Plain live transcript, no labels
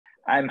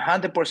I'm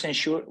 100%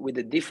 sure with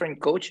a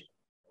different coach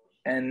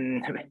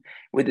and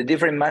with a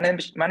different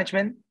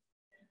management,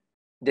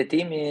 the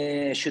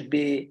team should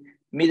be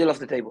middle of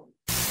the table.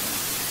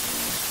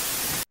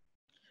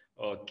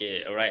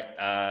 Okay, all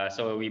right.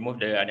 So we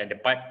move the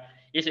another part.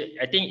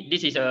 I think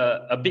this is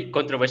a bit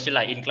controversial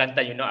in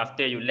Kelantan. You know,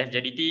 after you left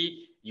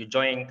JDT, you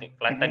joined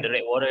Kelantan the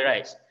Red Warrior,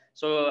 right?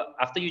 So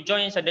after you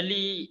join,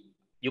 suddenly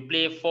you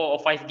play 4 or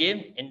 5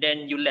 games and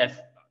then you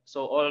left.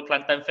 So all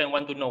Kelantan fans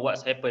want to know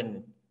what's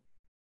happened.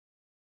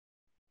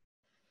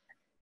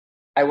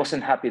 I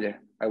wasn't happy there.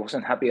 I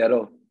wasn't happy at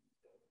all.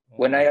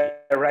 When I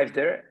arrived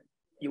there,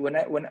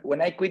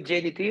 when I quit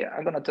JDT,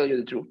 I'm gonna tell you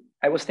the truth.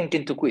 I was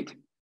thinking to quit.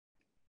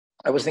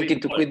 I was thinking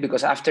to quit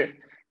because after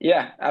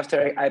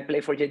I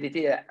played for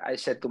JDT, I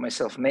said to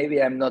myself,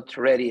 maybe I'm not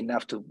ready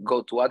enough to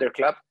go to other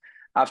club.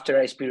 After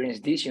I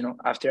experienced this,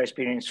 after I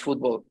experienced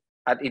football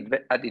at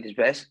its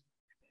best,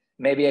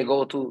 maybe I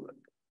go to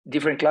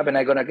different club and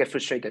I'm gonna get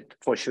frustrated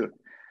for sure.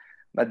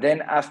 But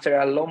then after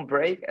a long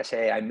break, I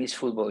say I miss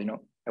football.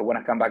 I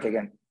wanna come back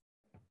again.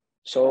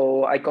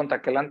 So I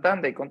contact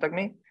Kelantan. They contact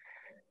me.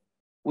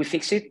 We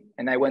fix it,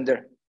 and I went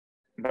there.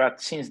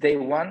 But since day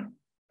one,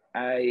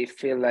 I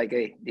feel like,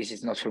 hey, this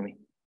is not for me.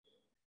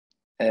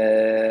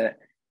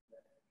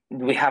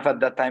 We have at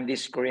that time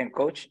this Korean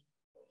coach,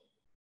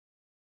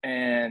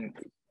 and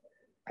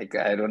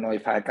I don't know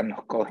if I can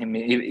call him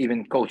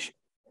even coach.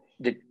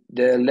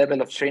 The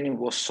level of training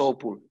was so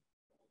poor.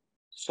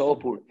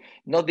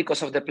 Not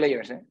because of the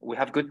players. We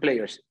have good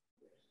players,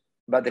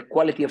 but the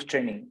quality of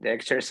training, the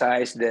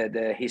exercise,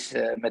 his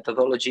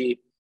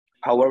methodology,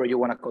 however you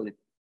want to call it,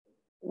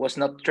 was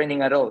not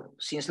training at all.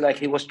 Seems like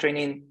he was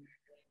training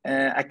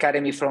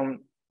academy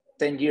from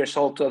 10 years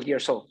old, 12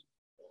 years old.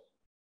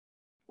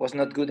 Was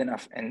not good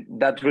enough. And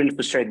that really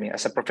frustrated me.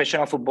 As a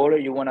professional footballer,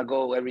 you want to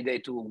go every day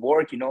to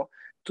work,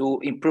 to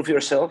improve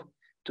yourself,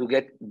 to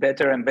get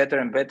better and better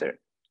and better.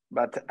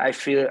 But I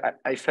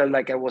felt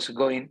like I was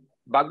going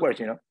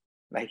backwards,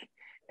 like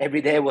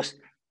every day I was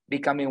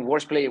becoming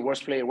worse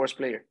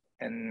player.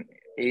 And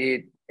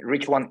it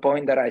reached one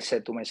point that I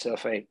said to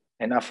myself, hey,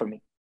 enough for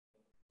me.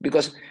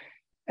 Because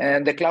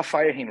the club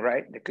fired him,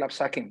 right? The club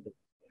sacked him.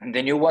 And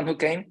the new one who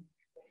came,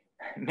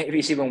 maybe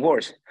it's even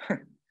worse.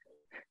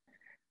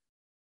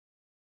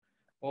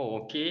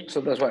 Oh, okay.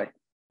 So that's why.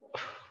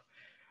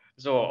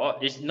 So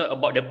it's not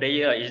about the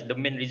player. It's the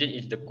main reason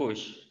is the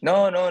coach.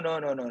 No.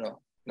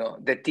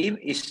 The team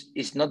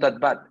is not that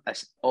bad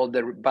as all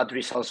the bad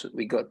results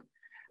we got.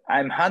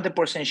 I'm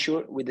 100%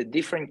 sure with a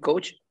different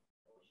coach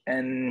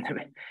and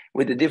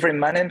with a different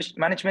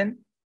management,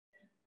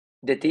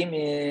 the team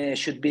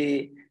should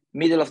be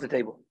middle of the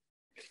table.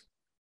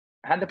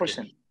 100%.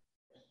 Okay.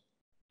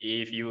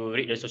 If you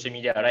read the social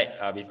media, right?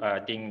 I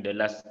think the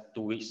last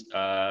 2 weeks,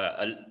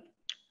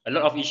 a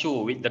lot of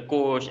issue with the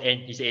coach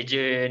and his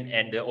agent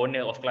and the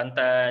owner of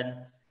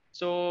Kelantan.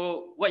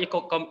 So what you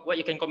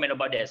can comment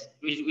about this?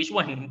 Which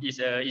one is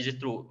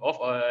true?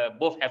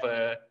 Both have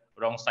a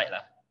wrong side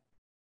lah.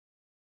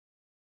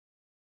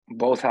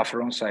 Both have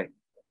wrong side.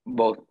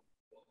 Both.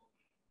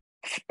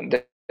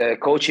 The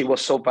coach, he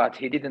was so bad.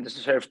 He didn't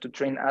deserve to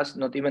train us,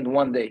 not even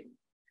one day.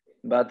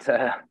 But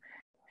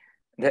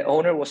the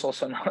owner was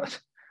also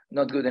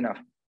not good enough,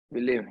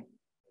 believe me.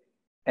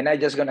 And I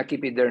just gonna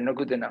keep it there, not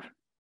good enough.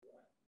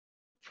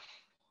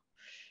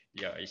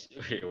 Yeah, it's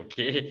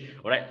okay.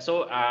 All right.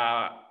 So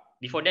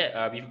before that,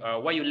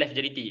 why you left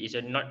JDT? Is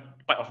it not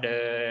part of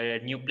the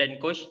new plan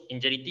coach in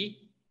JDT?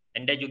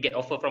 And then you get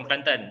offer from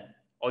Kelantan,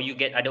 or you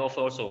get other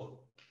offer also?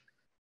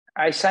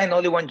 I signed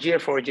only 1 year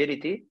for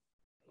JDT.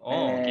 Oh,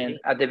 and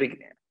okay.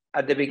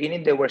 at the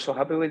beginning, they were so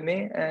happy with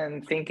me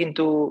and thinking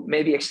to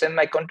maybe extend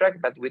my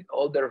contract, but with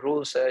all the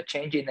rules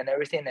changing and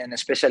everything, and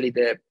especially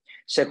the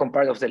second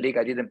part of the league,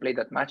 I didn't play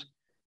that much.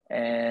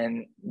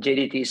 And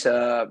JDT is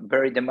a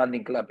very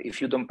demanding club.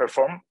 If you don't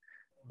perform,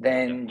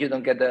 then you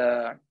don't get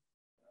a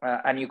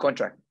new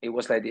contract. It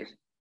was like this.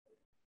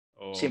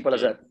 Simple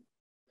as that.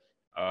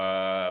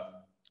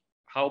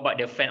 How about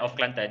the fan of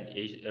Kelantan?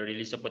 Is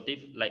really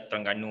supportive, like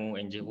Terengganu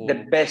and Johor?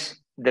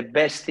 The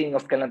best thing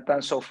of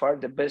Kelantan so far,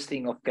 the best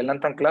thing of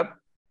Kelantan club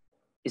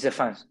is the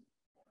fans.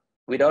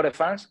 Without the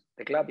fans,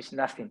 the club is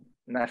nothing,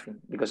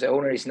 because the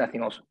owner is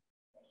nothing also.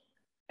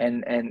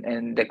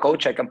 And the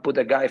coach, I can put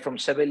a guy from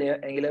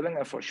 7-Eleven,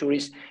 and for sure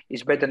is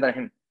better than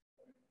him.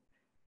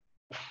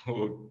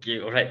 Okay,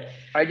 all right.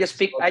 I just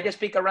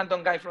pick a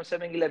random guy from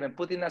 7-Eleven,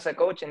 put him as a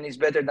coach, and he's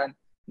better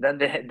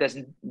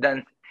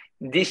than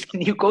this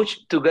new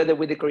coach together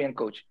with the Korean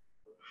coach.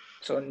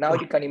 So now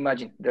you can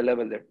imagine the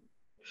level there.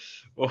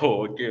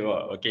 Oh, okay.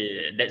 Wow.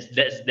 Okay. That's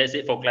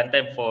it for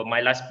Kelantan. For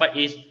my last part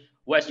is,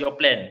 what's your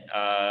plan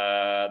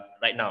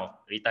right now?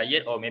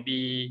 Retired, or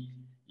maybe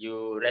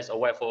you rest a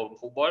while for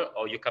football,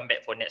 or you come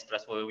back for next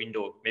transfer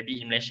window?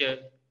 Maybe in Malaysia.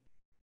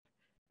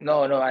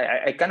 No,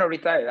 I cannot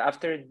retire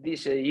after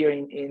this year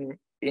in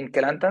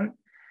Kelantan.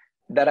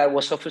 That I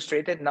was so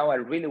frustrated. Now I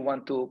really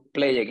want to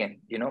play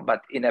again,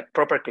 but in a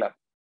proper club,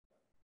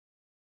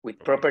 with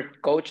proper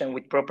coach and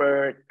with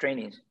proper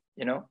trainings.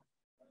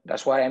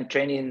 That's why I'm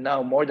training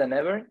now more than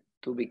ever,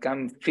 to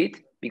become fit,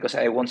 because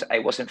I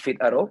wasn't fit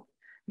at all.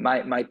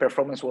 My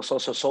performance was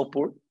also so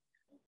poor,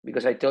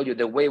 because I tell you,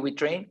 the way we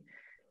train,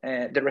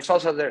 the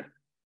results are there.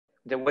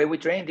 The way we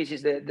train, this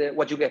is the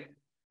what you get.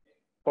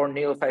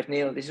 4-0,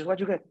 5-0, this is what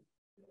you get.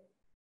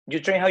 You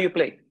train how you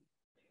play.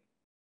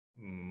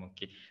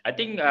 Okay. I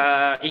think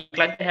in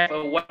Kelantan have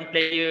a one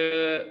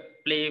player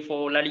play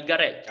for La Liga,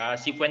 right?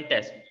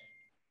 Cifuentes.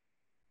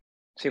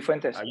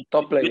 Cifuentes,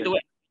 top player. You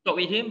talk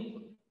with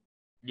him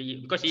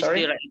because he's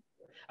Sorry? still like.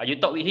 You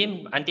talk with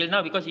him until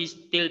now because he's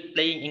still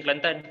playing in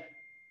Kelantan.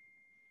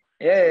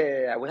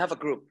 Yeah. We have a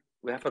group.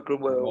 We have a group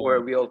where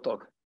we all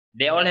talk.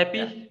 They all happy?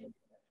 Yeah.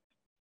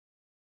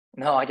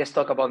 No, I just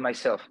talk about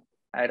myself.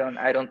 I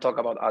don't talk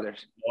about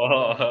others.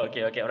 Oh,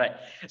 okay, all right.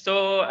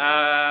 So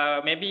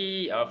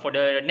maybe for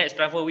the next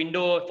transfer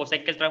window, for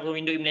second transfer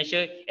window in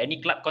Malaysia,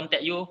 any club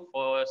contact you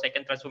for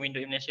second transfer window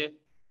in Malaysia?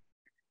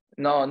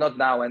 No, not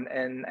now.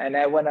 And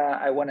I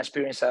wanna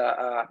experience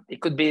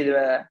it could be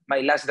my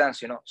last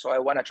dance, So I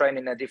wanna try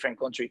in a different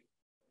country.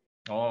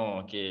 Oh,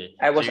 okay.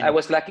 I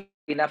was lucky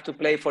enough to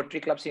play for 3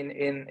 clubs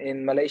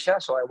in Malaysia,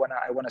 so I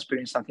wanna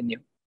experience something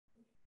new.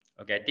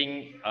 Okay, I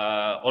think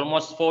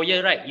almost 4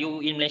 years, right? You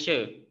in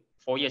Malaysia,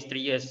 4 years, 3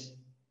 years.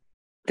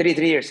 3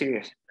 years, 3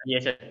 years.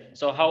 Yes, sir.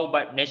 So how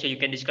about Malaysia? You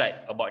can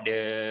describe about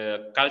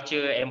the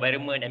culture,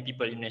 environment, and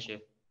people in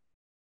Malaysia.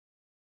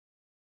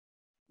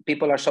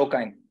 People are so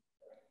kind.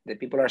 The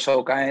people are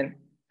so kind,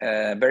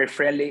 very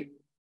friendly,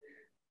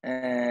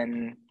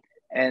 and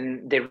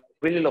they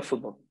really love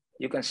football.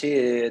 You can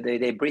see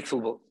they breathe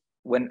football.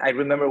 I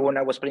remember when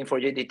I was playing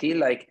for JDT,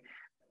 like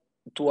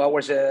 2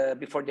 hours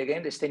before the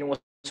game, the stadium was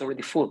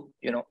already full,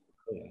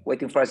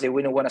 waiting for us. They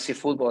wouldn't want to see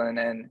football,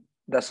 and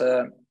that's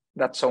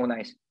so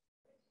nice.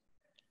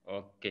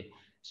 Okay.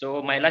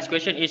 So my last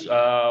question is,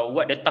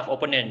 what the tough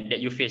opponent that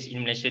you face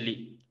in Malaysia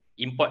League?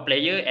 Import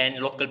player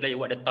and local player,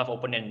 what the tough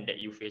opponent that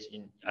you face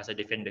as a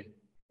defender?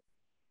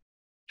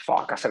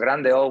 Casa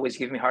Grande always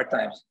give me hard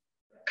times.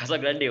 Casa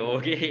Grande,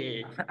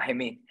 okay. I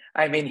mean,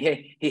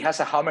 he has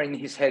a hammer in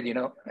his head,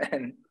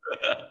 and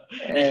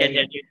he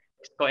can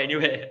score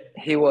anywhere.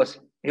 He was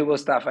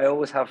tough. I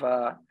always have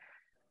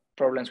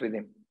problems with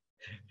him.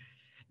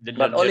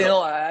 But all in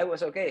all, I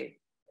was okay.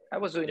 I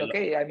was doing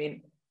okay. I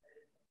mean,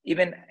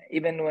 even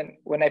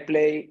when I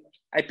played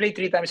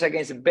 3 times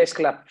against the best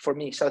club for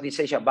me, Southeast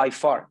Asia by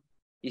far,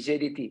 is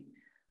JDT.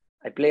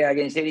 I play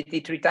against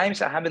JDT 3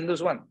 times. I haven't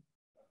lost one.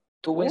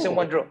 2 wins and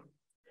 1 draw.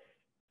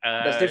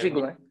 That's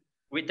difficult.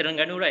 With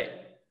Terengganu, right?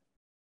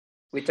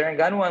 With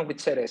Terengganu and with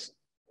Ceres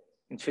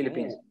in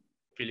Philippines.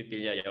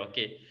 Philippines, yeah,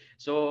 okay.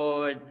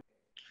 So,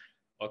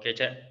 okay,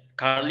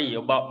 Carli,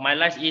 about my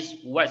life is,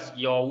 what's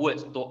your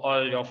words to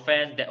all your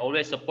fans that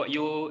always support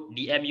you,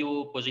 DM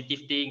you,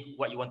 positive thing,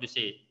 what you want to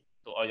say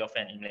to all your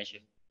fans in Malaysia?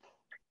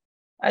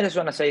 I just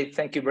want to say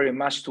thank you very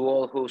much to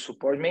all who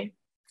support me.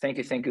 Thank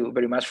you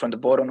very much from the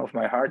bottom of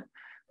my heart.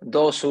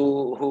 Those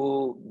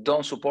who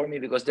don't support me,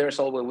 because there's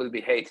always will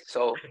be hate.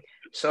 So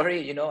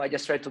sorry, I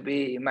just try to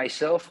be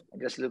myself. I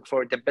just look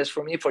for the best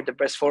for me, for the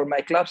best for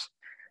my clubs,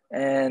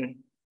 and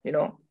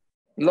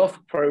love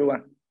for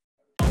everyone.